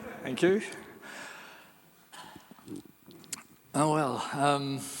Thank you.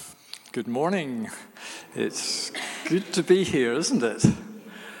 Good morning. It's good to be here, isn't it?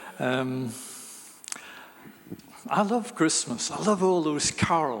 I love Christmas. I love all those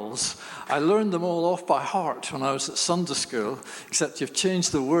carols. I learned them all off by heart when I was at Sunday school, except you've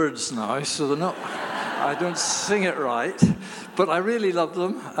changed the words now, so they're not, I don't sing it right. But I really love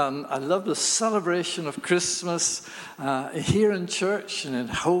them, and I love the celebration of Christmas here in church and at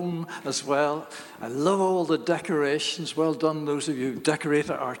home as well. I love all the decorations. Well done, those of you who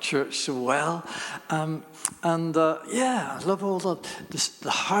decorated our church so well. I love all the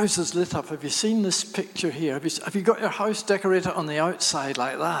houses lit up. Have you seen this picture here? Have you got your house decorated on the outside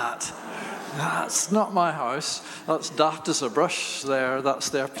like that? That's not my house. That's daft as a brush there. That's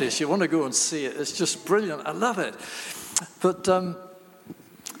their place. You want to go and see it. It's just brilliant. I love it. But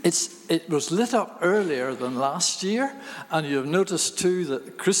it was lit up earlier than last year, and you've noticed too that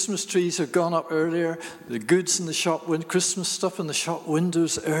the Christmas trees have gone up earlier, the goods in the shop, Christmas stuff in the shop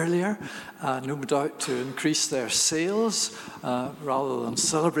windows earlier, no doubt to increase their sales rather than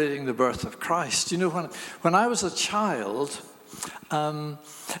celebrating the birth of Christ. You know, when I was a child,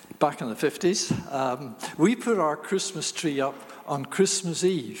 back in the 50s, we put our Christmas tree up on Christmas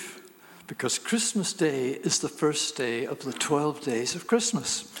Eve, because Christmas Day is the first day of the 12 days of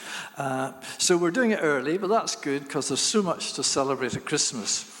Christmas. So we're doing it early, but that's good because there's so much to celebrate at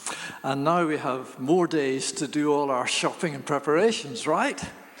Christmas. And now we have more days to do all our shopping and preparations, right?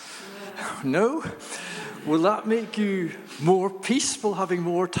 No? Will that make you more peaceful, having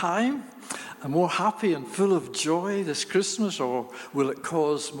more time, and more happy and full of joy this Christmas, or will it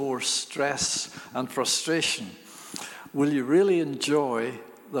cause more stress and frustration? Will you really enjoy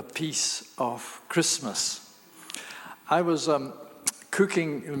the peace of Christmas? I was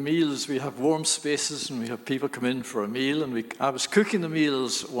cooking meals. We have warm spaces and we have people come in for a meal, and I was cooking the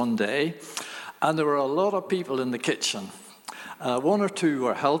meals one day, and there were a lot of people in the kitchen. One or two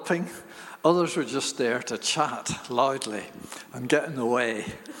were helping, others were just there to chat loudly and get in the way.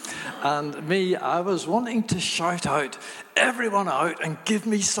 And me, I was wanting to shout out, everyone out and give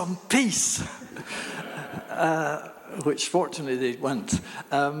me some peace. Which fortunately they went.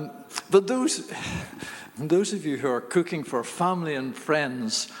 But those of you who are cooking for family and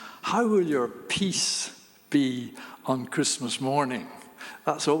friends, how will your peace be on Christmas morning?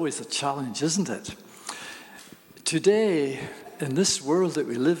 That's always a challenge, isn't it? Today, in this world that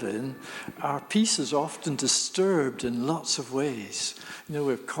we live in, our peace is often disturbed in lots of ways. You know,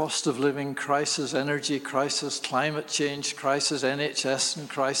 we have cost of living crisis, energy crisis, climate change crisis, NHS and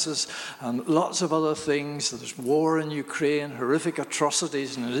crisis, and lots of other things. There's war in Ukraine, horrific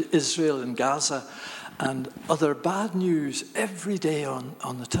atrocities in Israel and Gaza, and other bad news every day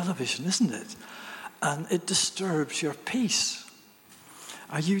on the television, isn't it? And it disturbs your peace.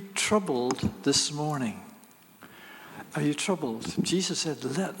 Are you troubled this morning? Are you troubled? Jesus said,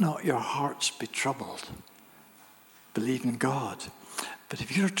 let not your hearts be troubled. Believe in God. But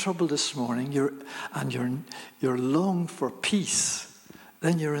if you're troubled this morning you're longing for peace,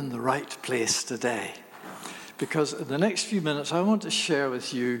 then you're in the right place today. Because in the next few minutes, I want to share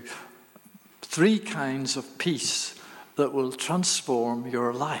with you 3 kinds of peace that will transform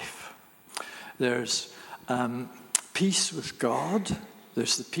your life. There's peace with God,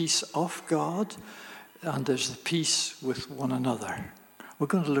 there's the peace of God, and there's the peace with one another. We're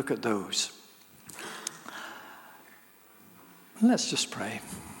going to look at those. Let's just pray.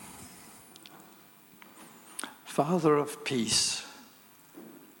 Father of peace,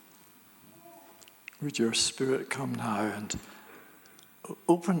 would your Spirit come now and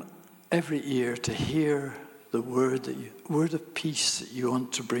open every ear to hear the word of peace that you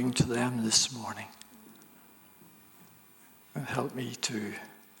want to bring to them this morning. And help me to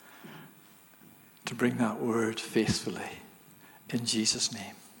bring that word faithfully. In Jesus'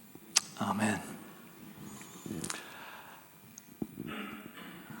 name, amen.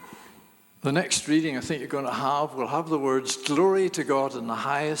 The next reading I think you're going to will have the words, glory to God in the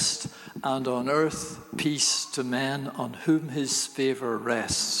highest, and on earth peace to men on whom his favour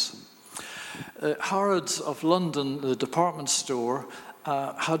rests. Harrods of London, the department store,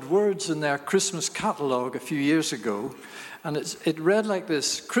 had words in their Christmas catalogue a few years ago, and it read like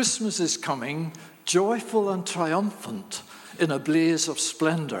this: Christmas is coming, joyful and triumphant, in a blaze of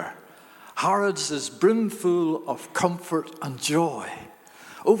splendour. Harrods is brimful of comfort and joy,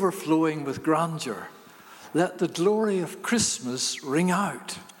 overflowing with grandeur. Let the glory of Christmas ring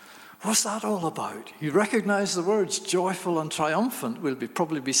out. What's that all about? You recognize the words joyful and triumphant. We'll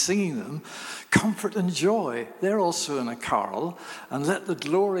probably be singing them. Comfort and joy, they're also in a carol. And let the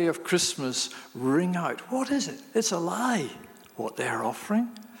glory of Christmas ring out. What is it? It's a lie, what they're offering.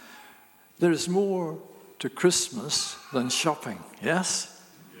 There is more to Christmas than shopping, yes?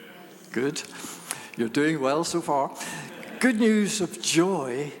 Good. You're doing well so far. Good news of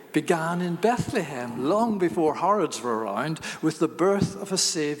joy began in Bethlehem long before Herods were around with the birth of a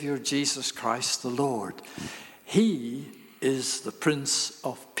Saviour, Jesus Christ the Lord. He is the Prince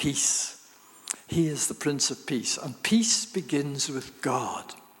of Peace. He is the Prince of Peace. And peace begins with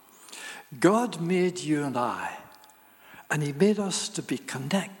God. God made you and I, and he made us to be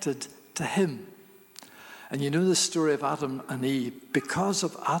connected to him. And you know the story of Adam and Eve. Because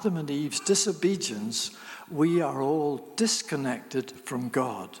of Adam and Eve's disobedience, we are all disconnected from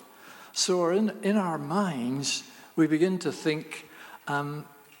God. So in our minds, we begin to think,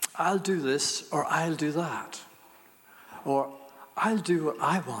 I'll do this or I'll do that. Or I'll do what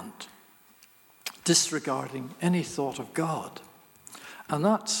I want, disregarding any thought of God. And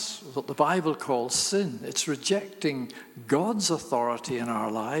that's what the Bible calls sin. It's rejecting God's authority in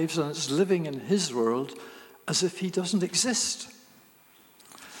our lives, and it's living in his world as if he doesn't exist.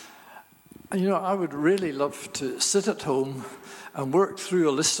 And I would really love to sit at home and work through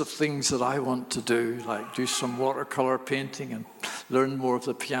a list of things that I want to do, like do some watercolor painting and learn more of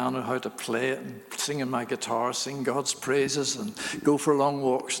the piano, how to play it, and sing in my guitar, sing God's praises, and go for long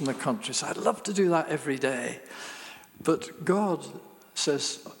walks in the countryside. I'd love to do that every day. But God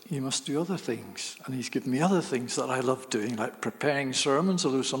says, you must do other things. And he's given me other things that I love doing, like preparing sermons,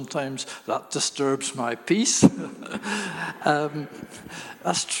 although sometimes that disturbs my peace.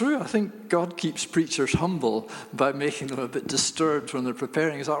 That's true. I think God keeps preachers humble by making them a bit disturbed when they're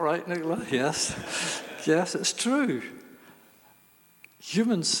preparing. Is that right, Nicola? Yes. Yes, it's true.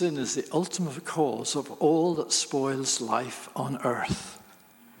 Human sin is the ultimate cause of all that spoils life on earth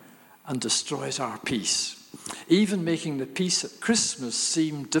and destroys our peace, even making the peace at Christmas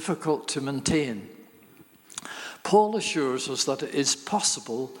seem difficult to maintain. Paul assures us that it is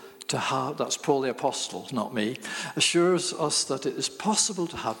possible to have, that's Paul the Apostle, not me, assures us that it is possible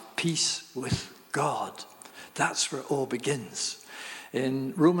to have peace with God. That's where it all begins.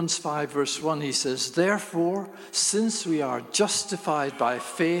 In Romans 5 verse 1 he says, therefore, since we are justified by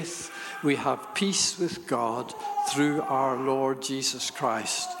faith, we have peace with God through our Lord Jesus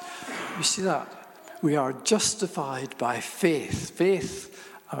Christ. You see that? We are justified by faith.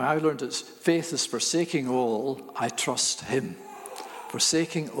 Faith, I learned faith is forsaking all, I trust him.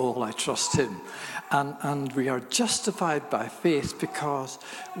 Forsaking all, I trust him. And we are justified by faith because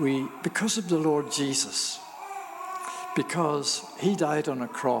of the Lord Jesus. Because he died on a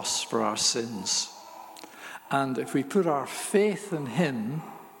cross for our sins. And if we put our faith in him,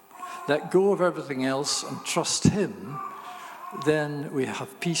 let go of everything else and trust him, then we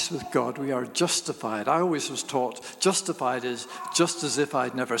have peace with God. We are justified. I always was taught justified is just as if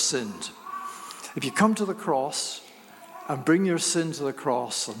I'd never sinned. If you come to the cross and bring your sin to the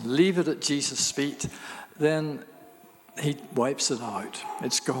cross and leave it at Jesus' feet, then he wipes it out.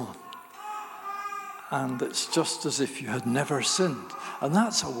 It's gone. And it's just as if you had never sinned. And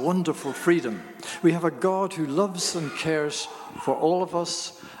that's a wonderful freedom. We have a God who loves and cares for all of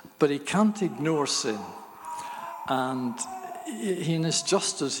us, but he can't ignore sin. And in his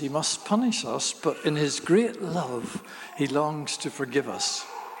justice, he must punish us, but in his great love, he longs to forgive us.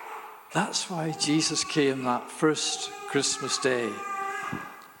 That's why Jesus came that first Christmas day,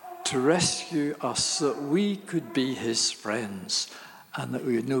 to rescue us so that we could be his friends and that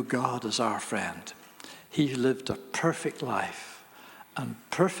we would know God as our friend. He lived a perfect life and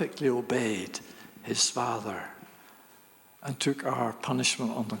perfectly obeyed his Father and took our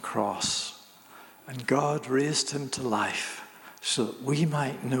punishment on the cross. And God raised him to life so that we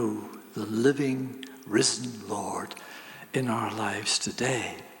might know the living, risen Lord in our lives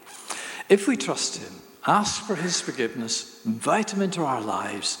today. If we trust him, ask for his forgiveness, invite him into our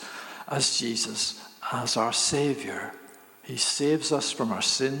lives as Jesus, as our Saviour. He saves us from our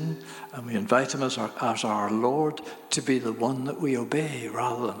sin, and we invite him as our Lord to be the one that we obey,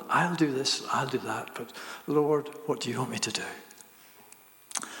 rather than, I'll do this, I'll do that, but Lord, what do you want me to do?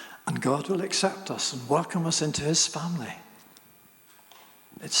 And God will accept us and welcome us into his family.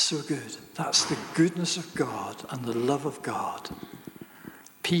 It's so good. That's the goodness of God and the love of God.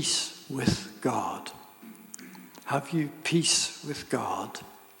 Peace with God. Have you peace with God?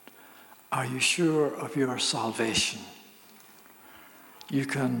 Are you sure of your salvation? You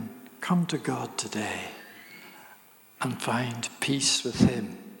can come to God today and find peace with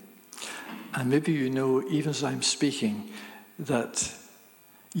him. And maybe you know, even as I'm speaking, that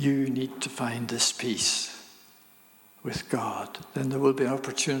you need to find this peace with God. Then there will be an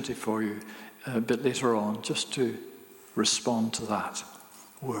opportunity for you a bit later on just to respond to that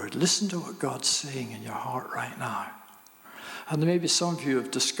word. Listen to what God's saying in your heart right now. And maybe some of you have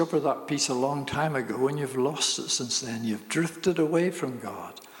discovered that peace a long time ago and you've lost it since then. You've drifted away from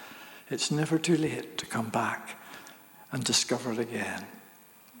God. It's never too late to come back and discover it again.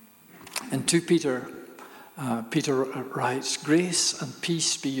 In 2 Peter, Peter writes, "Grace and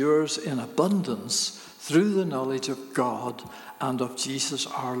peace be yours in abundance through the knowledge of God and of Jesus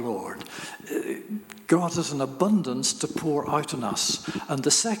our Lord." God has an abundance to pour out on us. And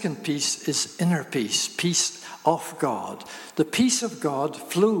the second piece is inner peace, peace of God. The peace of God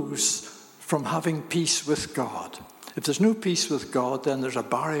flows from having peace with God. If there's no peace with God, then there's a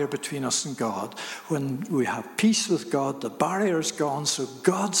barrier between us and God. When we have peace with God, the barrier is gone, so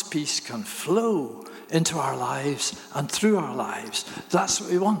God's peace can flow into our lives and through our lives. That's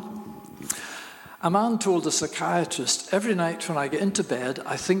what we want. A man told a psychiatrist, "Every night when I get into bed,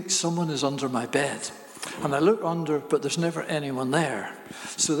 I think someone is under my bed. And I look under, but there's never anyone there.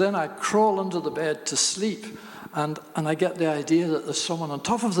 So then I crawl under the bed to sleep, and I get the idea that there's someone on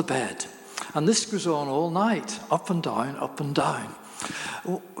top of the bed. And this goes on all night, up and down, up and down.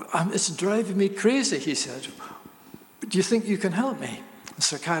 It's driving me crazy," he said. "Do you think you can help me?" The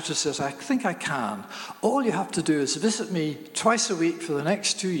psychiatrist says, "I think I can. All you have to do is visit me twice a week for the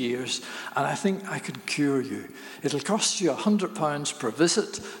next 2 years, and I think I can cure you. It'll cost you £100 per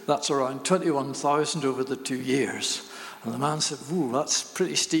visit. That's around 21,000 over the 2 years." And the man said, "Ooh, that's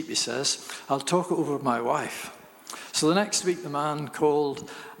pretty steep," he says. "I'll talk it over with my wife." So the next week the man called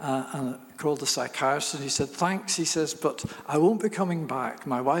the psychiatrist and he said, "Thanks," he says, "but I won't be coming back.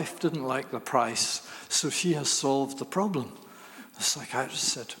 My wife didn't like the price, so she has solved the problem." The psychiatrist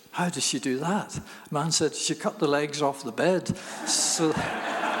said, "How did she do that?" The man said, "She cut the legs off the bed, so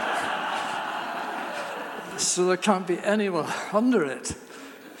there can't be anyone under it."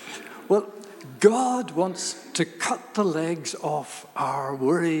 Well, God wants to cut the legs off our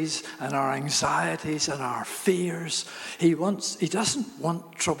worries and our anxieties and our fears. He doesn't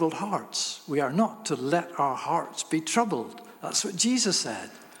want troubled hearts. We are not to let our hearts be troubled. That's what Jesus said.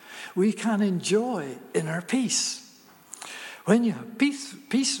 We can enjoy inner peace. When you have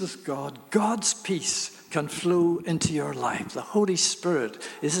peace with God, God's peace can flow into your life. The Holy Spirit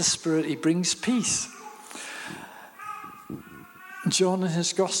is a spirit. He brings peace. John in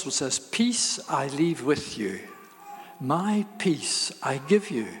his gospel says, "Peace I leave with you. My peace I give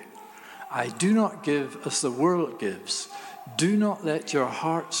you. I do not give as the world gives. Do not let your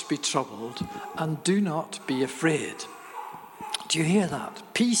hearts be troubled, and do not be afraid." Do you hear that?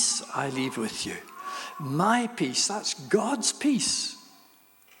 Peace I leave with you. My peace, that's God's peace,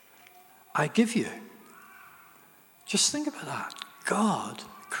 I give you. Just think about that. God,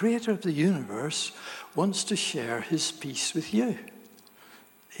 creator of the universe, wants to share his peace with you.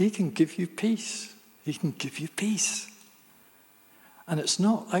 He can give you peace. He can give you peace. And it's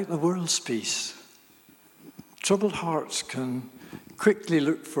not like the world's peace. Troubled hearts can quickly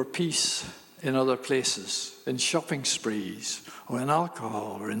look for peace in other places, in shopping sprees, or in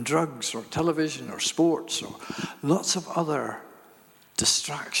alcohol, or in drugs, or television, or sports, or lots of other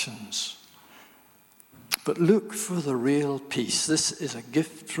distractions. But look for the real peace. This is a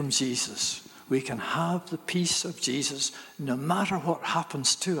gift from Jesus. We can have the peace of Jesus no matter what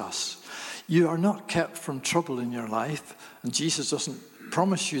happens to us. You are not kept from trouble in your life, and Jesus doesn't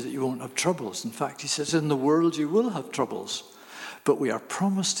promise you that you won't have troubles. In fact, he says, in the world you will have troubles, but we are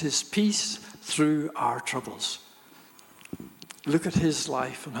promised his peace through our troubles. Look at his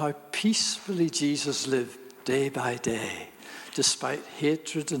life and how peacefully Jesus lived day by day, despite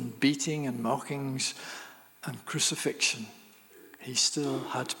hatred and beating and mockings and crucifixion. He still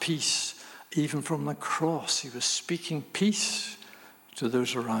had peace. Even from the cross, he was speaking peace to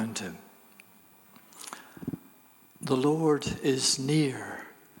those around him. The Lord is near.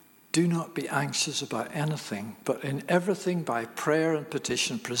 Do not be anxious about anything, but in everything by prayer and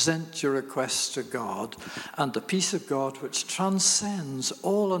petition, present your requests to God, and the peace of God, which transcends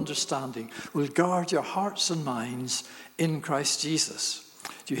all understanding, will guard your hearts and minds in Christ Jesus.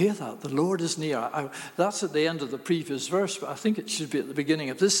 Do you hear that? The Lord is near. That's at the end of the previous verse, but I think it should be at the beginning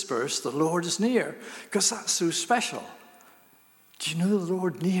of this verse. The Lord is near, because that's so special. Do you know the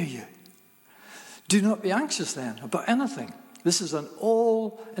Lord near you? Do not be anxious then about anything. This is an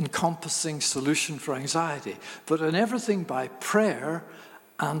all-encompassing solution for anxiety. But in everything by prayer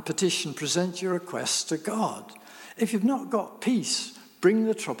and petition, present your requests to God. If you've not got peace, bring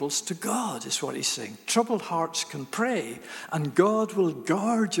the troubles to God, is what he's saying. Troubled hearts can pray, and God will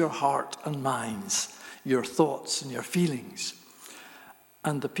guard your heart and minds, your thoughts and your feelings.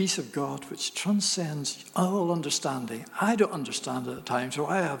 And the peace of God, which transcends all understanding. I don't understand it at times, so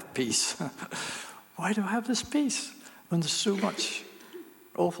I have peace. Why do I have this peace when there's so much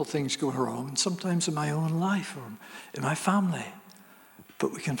Awful things go wrong, and sometimes in my own life or in my family.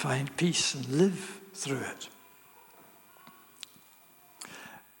 But we can find peace and live through it.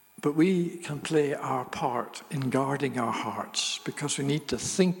 But we can play our part in guarding our hearts because we need to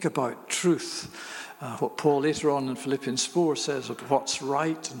think about truth. What Paul later on in Philippians 4 says of what's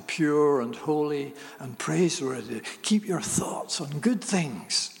right and pure and holy and praiseworthy. Keep your thoughts on good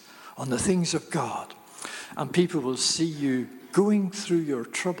things, on the things of God. And people will see you going through your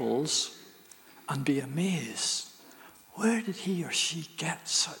troubles and be amazed. Where did he or she get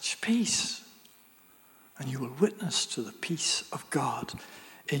such peace? And you will witness to the peace of God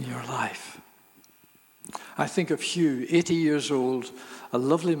in your life. I think of Hugh, 80 years old, a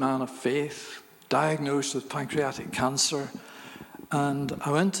lovely man of faith, diagnosed with pancreatic cancer. And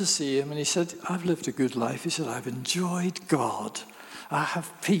I went to see him and he said, I've lived a good life. He said, I've enjoyed God. I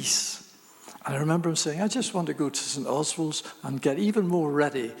have peace. And I remember him saying, I just want to go to St. Oswald's and get even more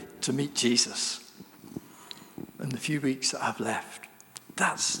ready to meet Jesus in the few weeks that I've left.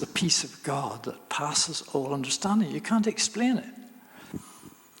 That's the peace of God that passes all understanding. You can't explain it.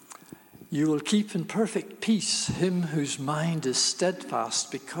 You will keep in perfect peace him whose mind is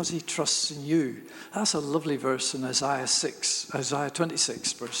steadfast because he trusts in you. That's a lovely verse in Isaiah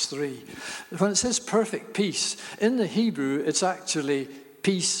 26, verse 3. When it says perfect peace, in the Hebrew, it's actually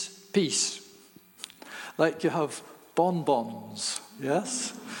peace, peace. Like you have bonbons,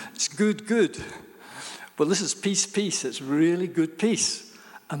 yes? It's good, good. But this is peace, peace. It's really good peace.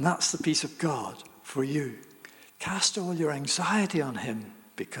 And that's the peace of God for you. Cast all your anxiety on him,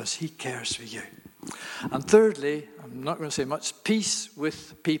 because he cares for you. And thirdly, I'm not going to say much, peace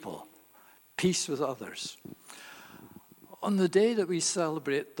with people, peace with others. On the day that we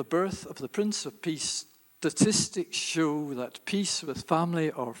celebrate the birth of the Prince of Peace, statistics show that peace with family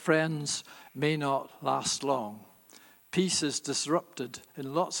or friends may not last long. Peace is disrupted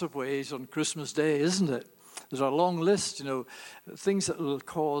in lots of ways on Christmas Day, isn't it? There's a long list, things that will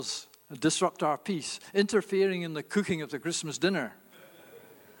disrupt our peace. Interfering in the cooking of the Christmas dinner.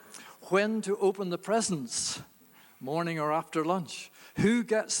 When to open the presents, morning or after lunch. Who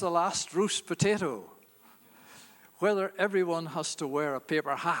gets the last roast potato? Whether everyone has to wear a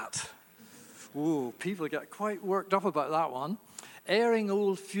paper hat. Ooh, people get quite worked up about that one. Airing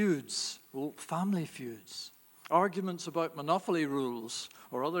old feuds, old family feuds. Arguments about Monopoly rules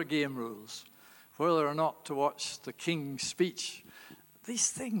or other game rules. Whether or not to watch the King's speech. These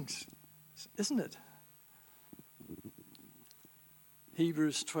things, isn't it?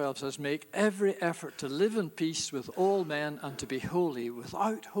 Hebrews 12 says, make every effort to live in peace with all men and to be holy.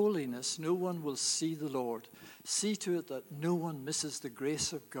 Without holiness, no one will see the Lord. See to it that no one misses the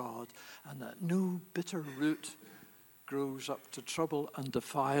grace of God and that no bitter root grows up to trouble and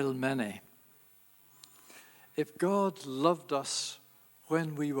defile many. If God loved us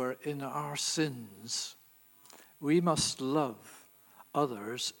when we were in our sins, we must love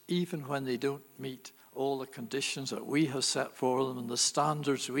others even when they don't meet all the conditions that we have set for them and the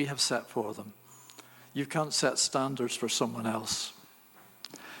standards we have set for them. You can't set standards for someone else.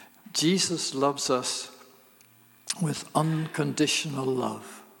 Jesus loves us with unconditional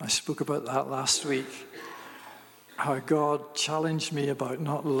love. I spoke about that last week. How God challenged me about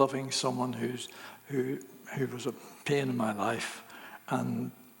not loving someone who was a pain in my life.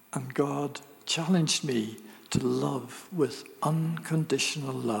 And God challenged me to love with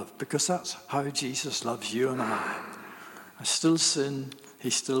unconditional love, because that's how Jesus loves you and I. I still sin, he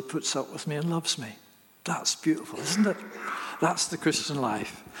still puts up with me and loves me. That's beautiful, isn't it? That's the Christian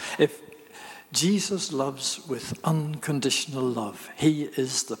life. If Jesus loves with unconditional love, he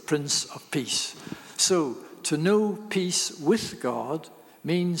is the Prince of Peace. So, to know peace with God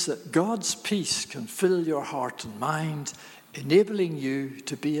means that God's peace can fill your heart and mind, enabling you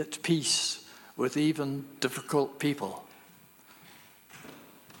to be at peace with even difficult people.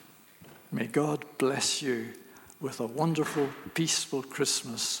 May God bless you with a wonderful, peaceful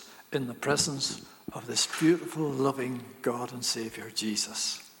Christmas in the presence of this beautiful, loving God and Savior,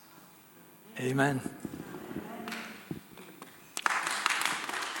 Jesus. Amen.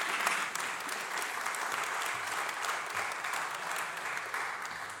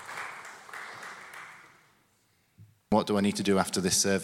 What do I need to do after this service?